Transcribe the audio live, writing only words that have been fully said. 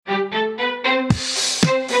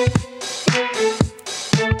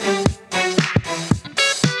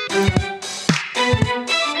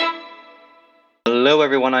Hello,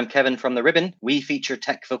 everyone. I'm Kevin from The Ribbon. We feature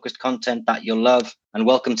tech-focused content that you'll love, and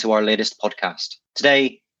welcome to our latest podcast.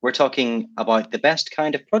 Today, we're talking about the best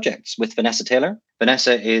kind of projects with Vanessa Taylor.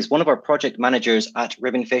 Vanessa is one of our project managers at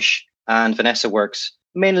Ribbonfish, and Vanessa works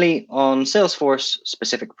mainly on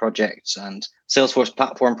Salesforce-specific projects and Salesforce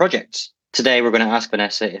platform projects. Today, we're going to ask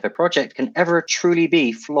Vanessa if a project can ever truly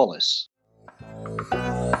be flawless.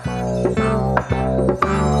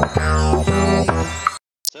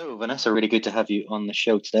 So, Vanessa, really good to have you on the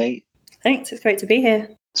show today. Thanks, it's great to be here.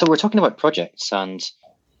 So we're talking about projects, and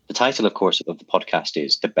the title, of course, of the podcast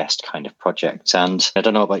is The Best Kind of Project. And I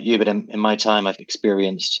don't know about you, but in my time, I've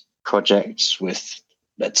experienced projects with,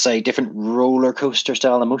 let's say, different roller coaster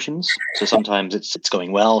style emotions. So sometimes it's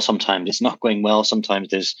going well, sometimes it's not going well,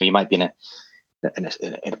 sometimes you might be in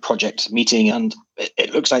a project meeting and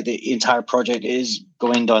it looks like the entire project is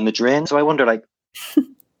going down the drain. So I wonder,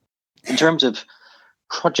 in terms of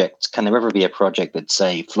projects, can there ever be a project that's,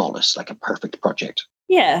 say, flawless, like a perfect project?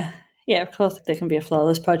 Yeah, of course there can be a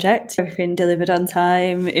flawless project. Everything delivered on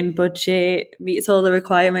time, in budget, meets all the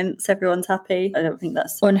requirements, everyone's happy. I don't think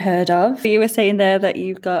that's unheard of. You were saying there that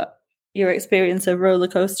you've got your experience of roller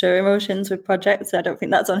coaster emotions with projects. I don't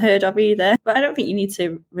think that's unheard of either. But I don't think you need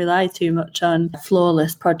to rely too much on a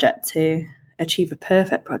flawless project to achieve a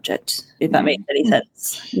perfect project, if that makes any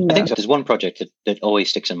sense. I think so. There's one project that always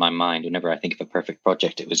sticks in my mind whenever I think of a perfect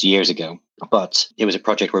project. It was years ago, but it was a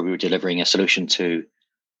project where we were delivering a solution to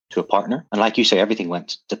a partner. And like you say, everything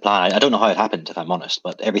went to plan. I don't know how it happened, if I'm honest,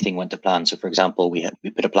 but everything went to plan. So for example, we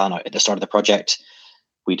put a plan out at the start of the project.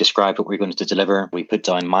 We described what we were going to deliver. We put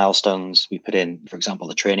down milestones. We put in, for example,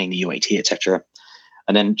 the training, the UAT, etc.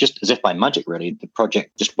 And then just as if by magic, really, the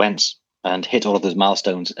project just went and hit all of those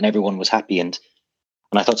milestones and everyone was happy. And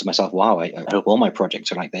I thought to myself, wow, I hope all my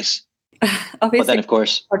projects are like this. Obviously, but then, of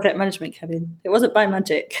course, project management, Kevin. It wasn't by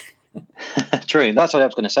magic. True. That's what I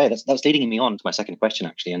was going to say. That's leading me on to my second question,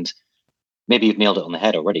 actually. And maybe you've nailed it on the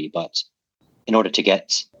head already. But in order to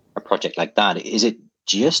get a project like that, is it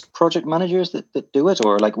just project managers that do it?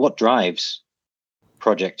 Or what drives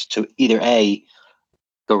projects to either A,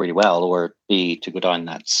 go really well, or B, to go down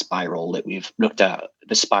that spiral that we've looked at,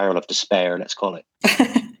 the spiral of despair, let's call it?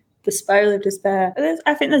 The spiral of despair.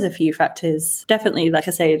 I think there's a few factors. Definitely, like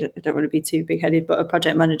I say, I don't want to be too big-headed, but a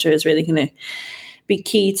project manager is really going to be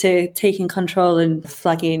key to taking control and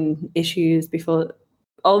flagging issues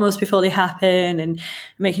almost before they happen, and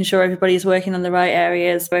making sure everybody's working on the right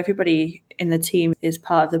areas. So everybody in the team is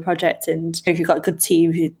part of the project, and if you've got a good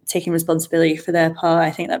team who's taking responsibility for their part,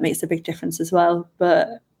 I think that makes a big difference as well.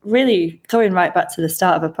 But really, going right back to the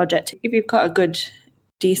start of a project, if you've got a good,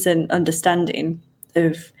 decent understanding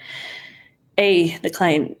of A, the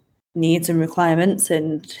client needs and requirements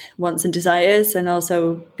and wants and desires, and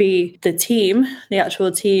also B, the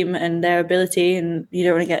actual team and their ability, and you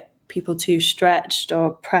don't want to get people too stretched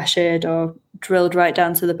or pressured or drilled right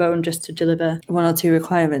down to the bone just to deliver one or two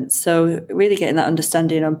requirements. So really getting that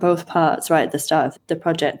understanding on both parts right at the start of the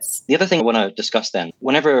projects. The other thing I want to discuss then,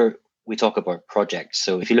 whenever we talk about projects,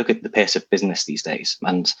 so if you look at the pace of business these days,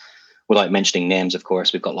 and without mentioning names, of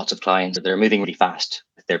course, we've got lots of clients that are moving really fast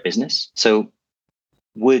with their business. So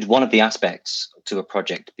would one of the aspects to a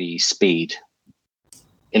project be speed,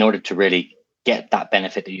 in order to really get that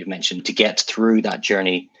benefit that you've mentioned, to get through that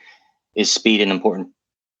journey? Is speed an important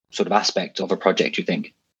sort of aspect of a project, you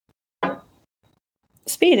think?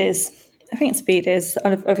 Speed is. I think speed is.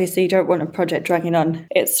 Obviously, you don't want a project dragging on.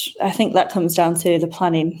 I think that comes down to the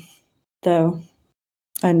planning, though,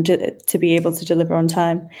 and to be able to deliver on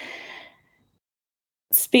time.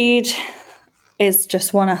 Speed is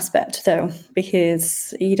just one aspect, though,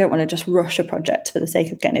 because you don't want to just rush a project for the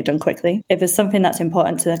sake of getting it done quickly. If there's something that's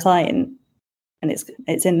important to the client, and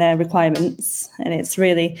it's in their requirements, and it's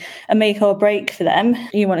really a make or break for them,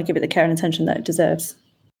 you want to give it the care and attention that it deserves.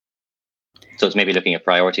 So it's maybe looking at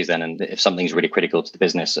priorities then, and if something's really critical to the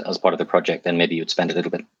business as part of the project, then maybe you'd spend a little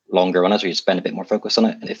bit longer on it, or you'd spend a bit more focus on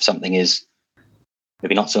it. And if something is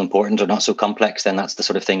maybe not so important or not so complex, then that's the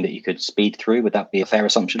sort of thing that you could speed through. Would that be a fair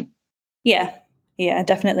assumption? Yeah,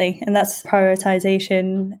 definitely. And that's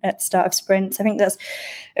prioritization at the start of sprints. I think that's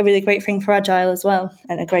a really great thing for Agile as well,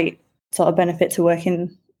 and a great sort of benefit to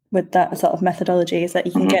working with that sort of methodology is that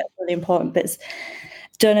you can get really important bits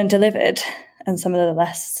done and delivered, and some of the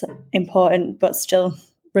less important but still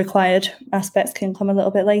required aspects can come a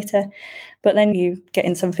little bit later. But then you get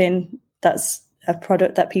in something that's a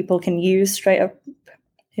product that people can use straight up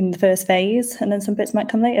in the first phase, and then some bits might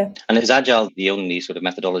come later. And is Agile the only sort of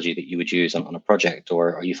methodology that you would use on a project,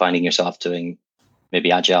 or are you finding yourself doing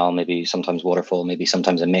maybe agile, maybe sometimes waterfall, maybe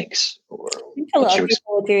sometimes a mix? Or I think a lot of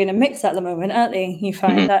people are doing a mix at the moment, aren't they? You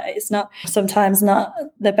find that it's sometimes not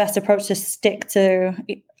the best approach to stick to,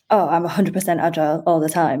 oh, I'm 100% agile all the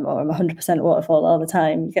time, or I'm 100% waterfall all the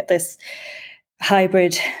time. You get this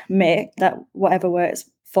hybrid mix that whatever works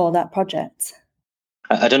for that project.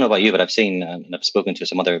 I don't know about you, but I've seen and I've spoken to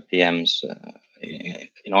some other PMs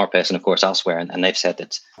in our place and of course elsewhere, and they've said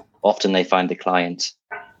that often they find the client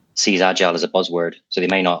sees agile as a buzzword, so they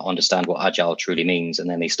may not understand what agile truly means, and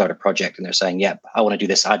then they start a project and they're saying, "Yep, I want to do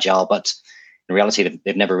this agile," but in reality,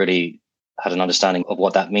 they've never really had an understanding of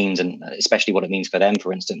what that means, and especially what it means for them.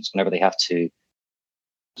 For instance, whenever they have to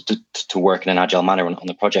work in an agile manner on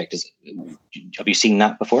the project, have you seen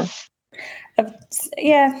that before?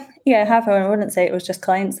 Yeah, I have. I wouldn't say it was just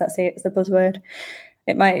clients that say it's a buzzword.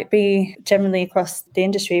 It might be generally across the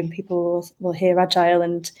industry, and people will hear agile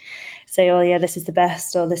and say, "Oh, yeah, this is the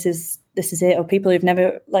best," or "This is it," or people who've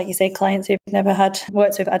never, like you say, clients who've never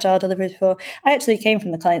worked with agile delivery before. I actually came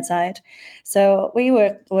from the client side, so we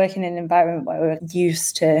were working in an environment where we were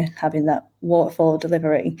used to having that waterfall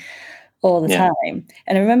delivery all the time.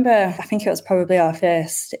 And I remember, I think it was probably our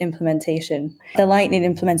first implementation, the Lightning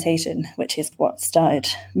implementation, which is what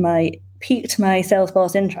piqued my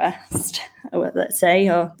Salesforce interest, let's say,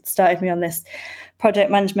 or started me on this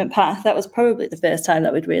project management path. That was probably the first time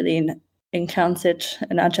that we'd really encountered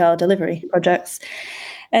an agile delivery projects.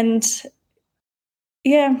 And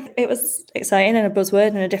yeah, it was exciting and a buzzword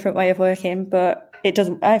and a different way of working, but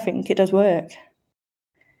I think it does work.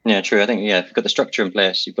 Yeah, true. I think, if you've got the structure in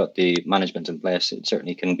place, you've got the management in place, it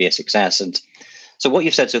certainly can be a success. And so what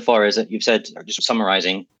you've said so far is that you've said, or just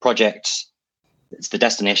summarizing, projects, it's the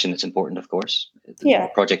destination that's important, of course. The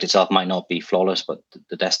project itself might not be flawless, but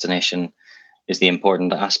the destination is the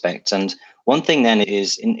important aspect. And one thing then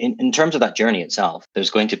is in terms of that journey itself, there's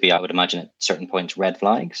going to be, I would imagine at certain points, red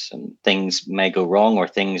flags, and things may go wrong or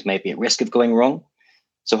things may be at risk of going wrong.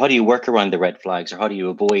 So how do you work around the red flags, or how do you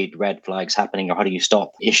avoid red flags happening, or how do you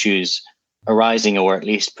stop issues arising, or at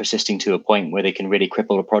least persisting to a point where they can really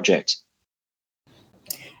cripple a project?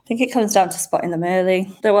 I think it comes down to spotting them early.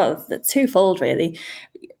 They're twofold, really.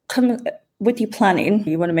 With your planning,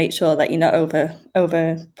 you want to make sure that you're not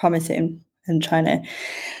over promising and trying to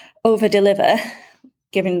over deliver,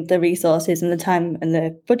 given the resources and the time and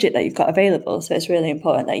the budget that you've got available. So it's really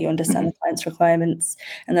important that you understand the client's requirements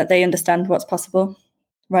and that they understand what's possible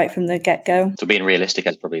right from the get-go. So being realistic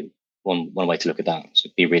is probably one way to look at that. So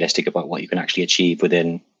be realistic about what you can actually achieve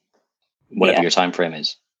within whatever your time frame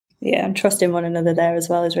is. Yeah, and trusting one another there as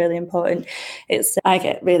well is really important. I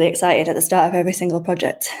get really excited at the start of every single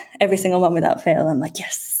project, every single one without fail. I'm like,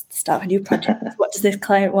 yes, start a new project. What does this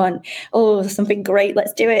client want? Oh, something great,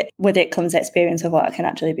 let's do it. With it comes experience of what can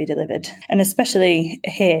actually be delivered. And especially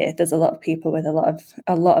here, there's a lot of people with a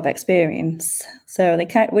lot of experience. So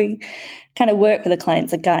we kind of work with the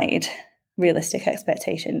client to guide realistic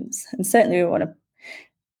expectations. And certainly we want to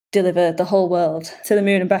deliver the whole world to the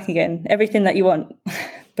moon and back again, everything that you want.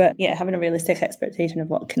 But yeah, having a realistic expectation of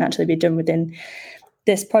what can actually be done within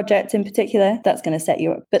this project in particular, that's going to set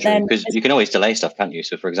you up. But then, because you can always delay stuff, can't you?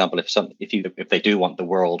 So, for example, if they do want the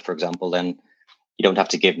world, for example, then you don't have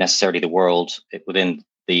to give necessarily the world within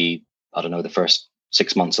the first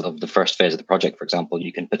 6 months of the first phase of the project, for example.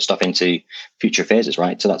 You can put stuff into future phases,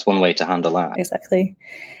 right? So that's one way to handle that. Exactly.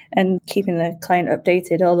 And keeping the client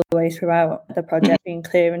updated all the way throughout the project, being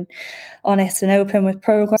clear and honest and open with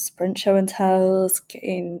progress, sprint show and tells,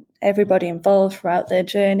 getting everybody involved throughout their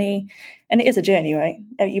journey. And it is a journey, right?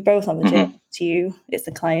 You're both on the journey. To you, it's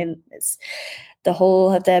the client, it's the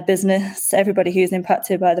whole of their business. Everybody who's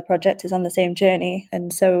impacted by the project is on the same journey.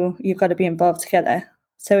 And so you've got to be involved together.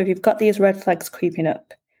 So if you've got these red flags creeping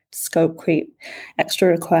up, scope creep, extra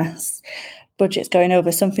requests, budget's going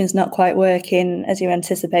over, something's not quite working as you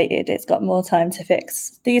anticipated, it's got more time to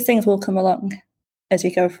fix. These things will come along as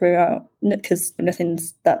you go throughout, because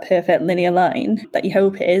nothing's that perfect linear line that you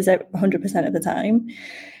hope it is 100% of the time.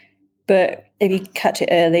 But if you catch it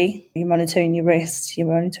early, you're monitoring your risks, you're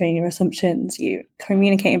monitoring your assumptions, you're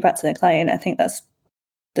communicating back to the client. I think that's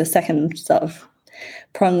the second sort of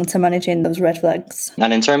prong to managing those red flags.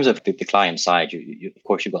 And in terms of the client side, you of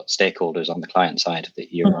course you've got stakeholders on the client side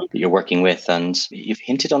that you're working with, and you've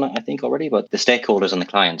hinted on it, I think, already. But the stakeholders on the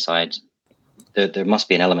client side, there must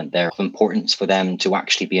be an element there of importance for them to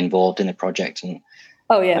actually be involved in the project and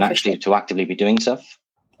actually to actively be doing stuff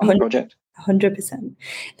on the project. 100%.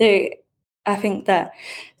 I think that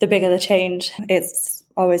the bigger the change, it's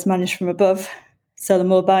always managed from above. So the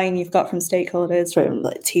more buy-in you've got from stakeholders, from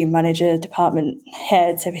like team manager, department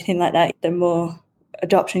heads, everything like that, the more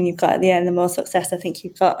adoption you've got at the end, the more success I think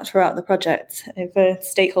you've got throughout the project. If a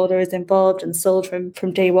stakeholder is involved and sold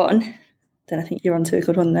from day one, then I think you're onto a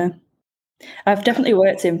good one there. I've definitely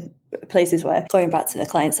worked in places where, going back to the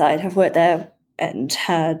client side, I've worked there and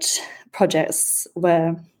had projects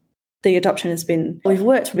where the adoption has been, we've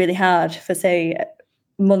worked really hard for, say,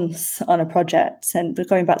 months on a project, and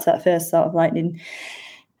going back to that first sort of lightning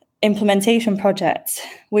implementation project,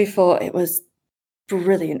 we thought it was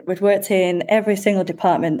brilliant. We'd worked in every single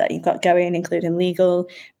department that you've got going, including legal,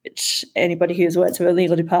 which anybody who's worked with a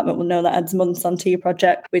legal department will know that adds months onto your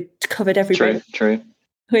project. We'd covered everything. True.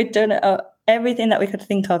 We'd done everything that we could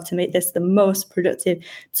think of to make this the most productive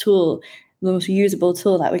tool, the most usable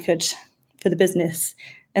tool that we could for the business.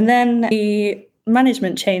 And then the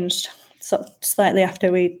management changed sort of slightly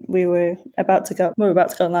after we were about to go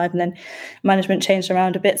live, and then management changed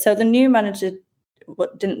around a bit. So the new manager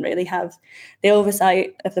didn't really have the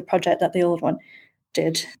oversight of the project that the old one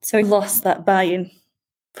did. So we lost that buy-in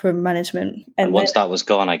from management. And once that was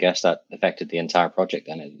gone, I guess that affected the entire project,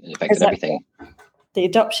 then it affected everything. The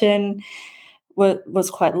adoption was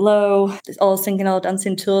quite low. This all singing, all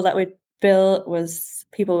dancing tool that we built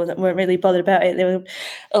people weren't really bothered about it. They were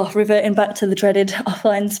reverting back to the dreaded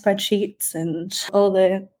offline spreadsheets and all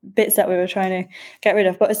the bits that we were trying to get rid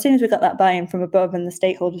of. But as soon as we got that buy-in from above and the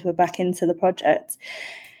stakeholders were back into the project,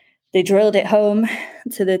 they drilled it home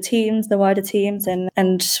to the teams, the wider teams, and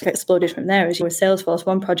exploded from there. As with Salesforce,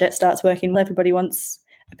 one project starts working, everybody wants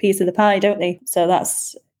a piece of the pie, don't they? So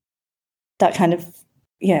that kind of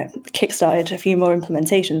kickstarted a few more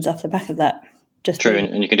implementations off the back of that. True,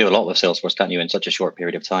 and you can do a lot with Salesforce, can't you, in such a short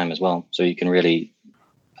period of time as well. So you can really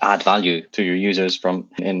add value to your users from,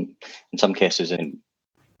 in some cases, in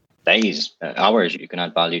days, hours, you can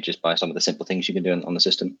add value just by some of the simple things you can do on the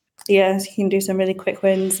system. Yes, you can do some really quick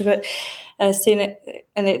wins, but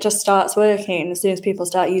it just starts working as soon as people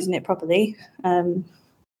start using it properly. And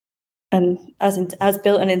as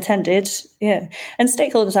built and intended, yeah. And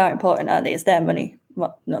stakeholders are important, aren't they? It's their money.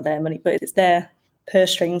 Well, not their money, but it's their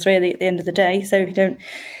purse strings really at the end of the day. So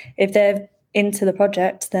if they're into the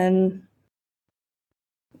project, then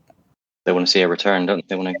they want to see a return, don't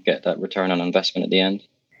they? They want to get that return on investment at the end.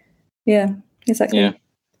 Yeah, exactly. Yeah.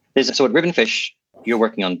 So at Ribbonfish, you're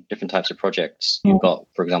working on different types of projects. You've got,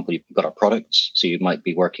 for example, you've got our products. So you might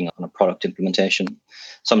be working on a product implementation.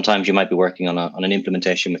 Sometimes you might be working on an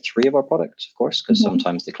implementation with 3 of our products, of course, because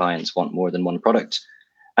sometimes the clients want more than one product.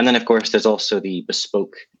 And then, of course, there's also the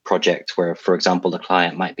bespoke project where, for example, the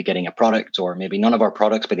client might be getting a product or maybe none of our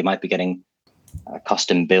products, but they might be getting a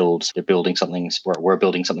custom build. They're building something, we're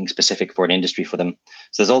building something specific for an industry for them.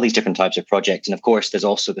 So there's all these different types of projects. And of course, there's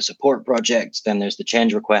also the support projects. Then there's the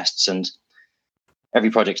change requests, and every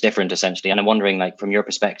project's different essentially. And I'm wondering, like, from your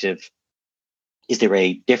perspective, is there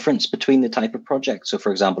a difference between the type of project? So,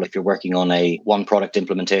 for example, if you're working on a one product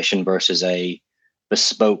implementation versus a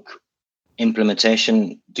bespoke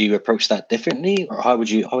implementation, do you approach that differently, or how would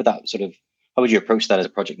you approach that as a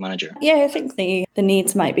project manager? Yeah, I think the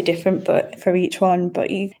needs might be different, but for each one, but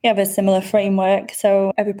you have a similar framework.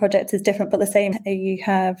 So every project is different, but the same. You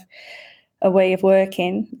have a way of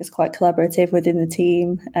working. It's quite collaborative within the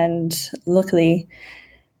team, and luckily,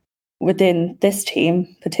 within this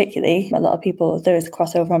team particularly, a lot of people, there is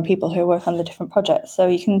crossover on people who work on the different projects. So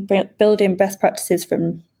you can build in best practices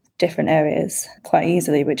from different areas quite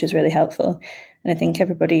easily, which is really helpful. And I think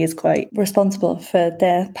everybody is quite responsible for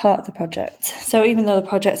their part of the project. So even though the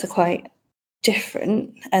projects are quite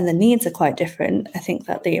different and the needs are quite different, I think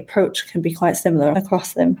that the approach can be quite similar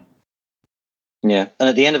across them. Yeah. And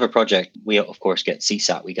at the end of a project, we of course get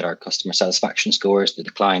CSAT. We get our customer satisfaction scores. The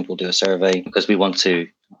client will do a survey because we want to,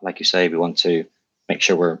 like you say, we want to make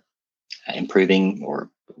sure we're improving or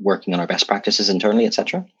working on our best practices internally,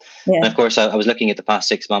 etc. Yeah. And of course, I was looking at the past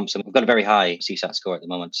 6 months, and we've got a very high CSAT score at the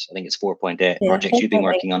moment. I think it's 4.8 projects you've been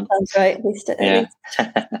working on. That's right. Yeah.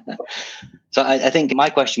 So I think my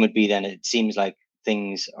question would be then, it seems like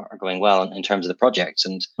things are going well in terms of the projects,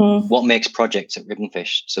 and what makes projects at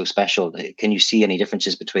Ribbonfish so special? Can you see any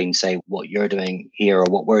differences between, say, what you're doing here or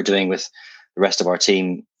what we're doing with the rest of our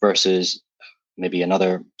team versus maybe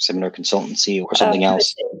another similar consultancy or something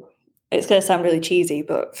else? It's going to sound really cheesy,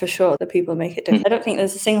 but for sure, the people make it different. I don't think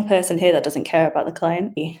there's a single person here that doesn't care about the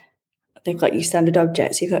client. They've got your standard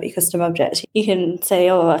objects, you've got your custom objects. You can say,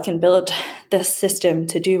 I can build this system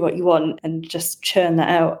to do what you want and just churn that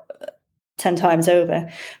out 10 times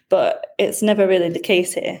over. But it's never really the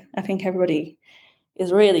case here. I think everybody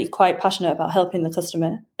is really quite passionate about helping the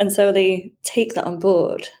customer. And so they take that on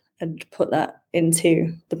board and put that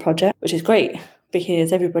into the project, which is great.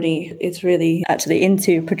 because everybody is really actually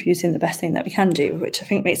into producing the best thing that we can do, which I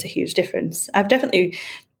think makes a huge difference. I've definitely,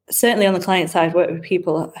 certainly on the client side, worked with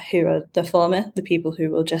people who are the former, the people who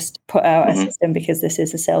will just put out a system because this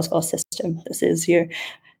is a Salesforce system. This is your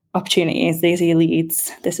opportunities. These are your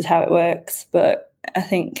leads. This is how it works. But I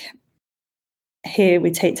think here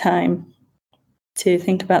we take time to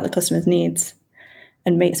think about the customer's needs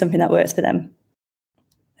and make something that works for them.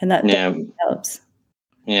 And that helps.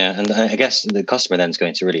 Yeah, and I guess the customer then is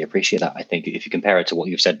going to really appreciate that. I think if you compare it to what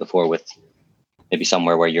you've said before with maybe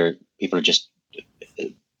somewhere where people are just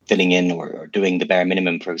filling in or doing the bare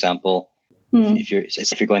minimum, for example, if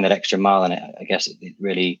you're going that extra mile, and I guess it's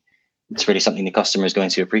really something the customer is going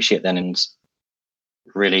to appreciate then, and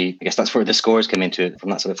really, I guess that's where the scores come into it from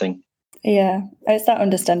that sort of thing. Yeah, it's that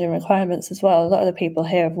understanding requirements as well. A lot of the people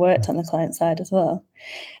here have worked on the client side as well.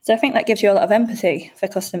 So I think that gives you a lot of empathy for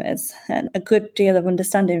customers and a good deal of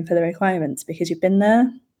understanding for the requirements because you've been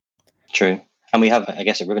there. True. And we have, I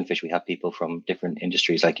guess at Ribbonfish, we have people from different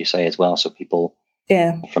industries, like you say, as well. So people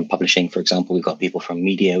from publishing, for example, we've got people from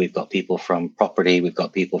media, we've got people from property, we've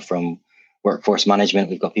got people from workforce management,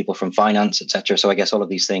 we've got people from finance, etc. So I guess all of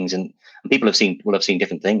these things, and people will have seen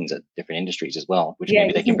different things at different industries as well, which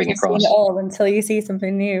maybe they can bring across. It all until you see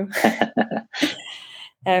something new.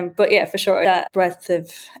 But yeah, for sure, that breadth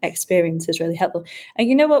of experience is really helpful. And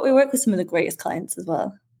you know what? We work with some of the greatest clients as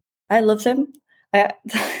well. I love them.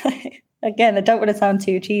 Again, I don't want to sound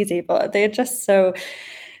too cheesy, but they're so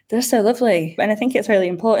lovely. And I think it's really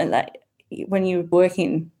important that when you're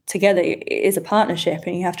working together, it is a partnership,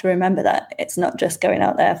 and you have to remember that it's not just going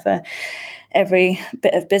out there for every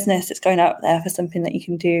bit of business, it's going out there for something that you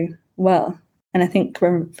can do well. And I think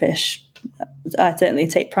Ribbonfish, I certainly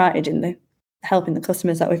take pride in helping the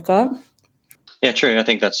customers that we've got. Yeah, true. I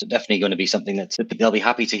think that's definitely going to be something that they'll be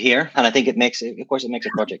happy to hear. And I think it makes a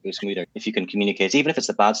project go smoother if you can communicate, even if it's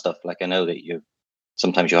the bad stuff. Like I know that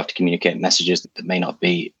sometimes you have to communicate messages that may not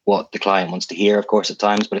be what the client wants to hear, of course, at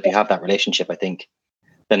times. But if you have that relationship, I think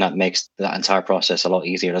then that makes that entire process a lot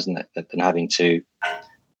easier, doesn't it? Than having to.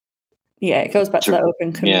 Yeah, it goes back to that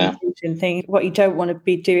open communication thing. What you don't want to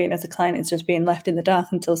be doing as a client is just being left in the dark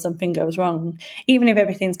until something goes wrong. Even if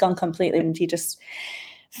everything's gone completely and you just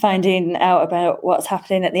finding out about what's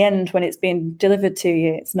happening at the end when it's being delivered to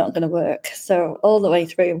you, it's not going to work. So all the way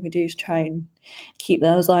through, we do try and keep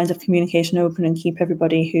those lines of communication open and keep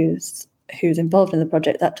everybody who's involved in the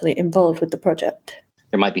project actually involved with the project.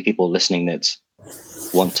 There might be people listening that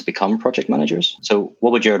want to become project managers. So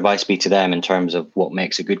what would your advice be to them in terms of what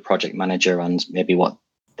makes a good project manager and maybe what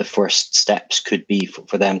the first steps could be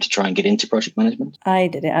for them to try and get into project management? I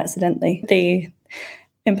did it accidentally. The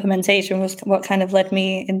implementation was what kind of led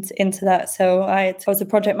me into that. So I was a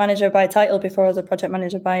project manager by title before I was a project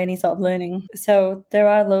manager by any sort of learning. So there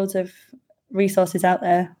are loads of resources out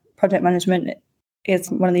there. Project management is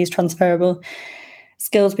one of these transferable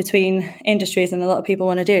skills between industries, and a lot of people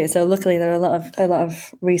want to do it. So luckily there are a lot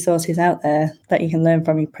of resources out there that you can learn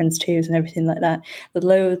from, your Prince 2s and everything like that.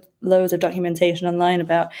 There's loads of documentation online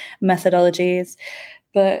about methodologies.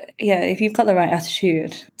 But yeah, if you've got the right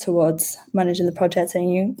attitude towards managing the project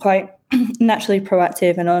and you're quite naturally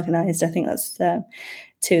proactive and organised, I think that's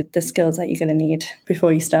two the skills that you're going to need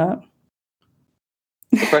before you start.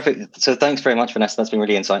 Perfect. So thanks very much, Vanessa. That's been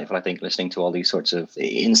really insightful, I think, listening to all these sorts of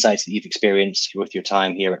insights that you've experienced with your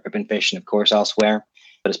time here at Ribbonfish and, of course, elsewhere.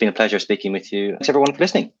 But it's been a pleasure speaking with you. Thanks, everyone, for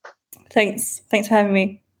listening. Thanks for having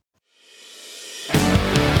me.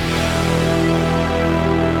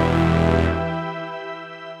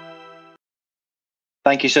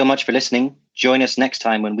 Thank you so much for listening. Join us next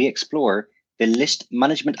time when we explore the list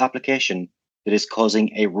management application that is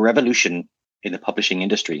causing a revolution in the publishing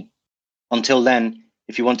industry. Until then,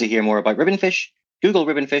 if you want to hear more about Ribbonfish, Google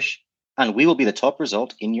Ribbonfish, and we will be the top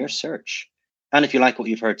result in your search. And if you like what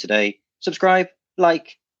you've heard today, subscribe,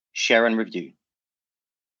 like, share, and review.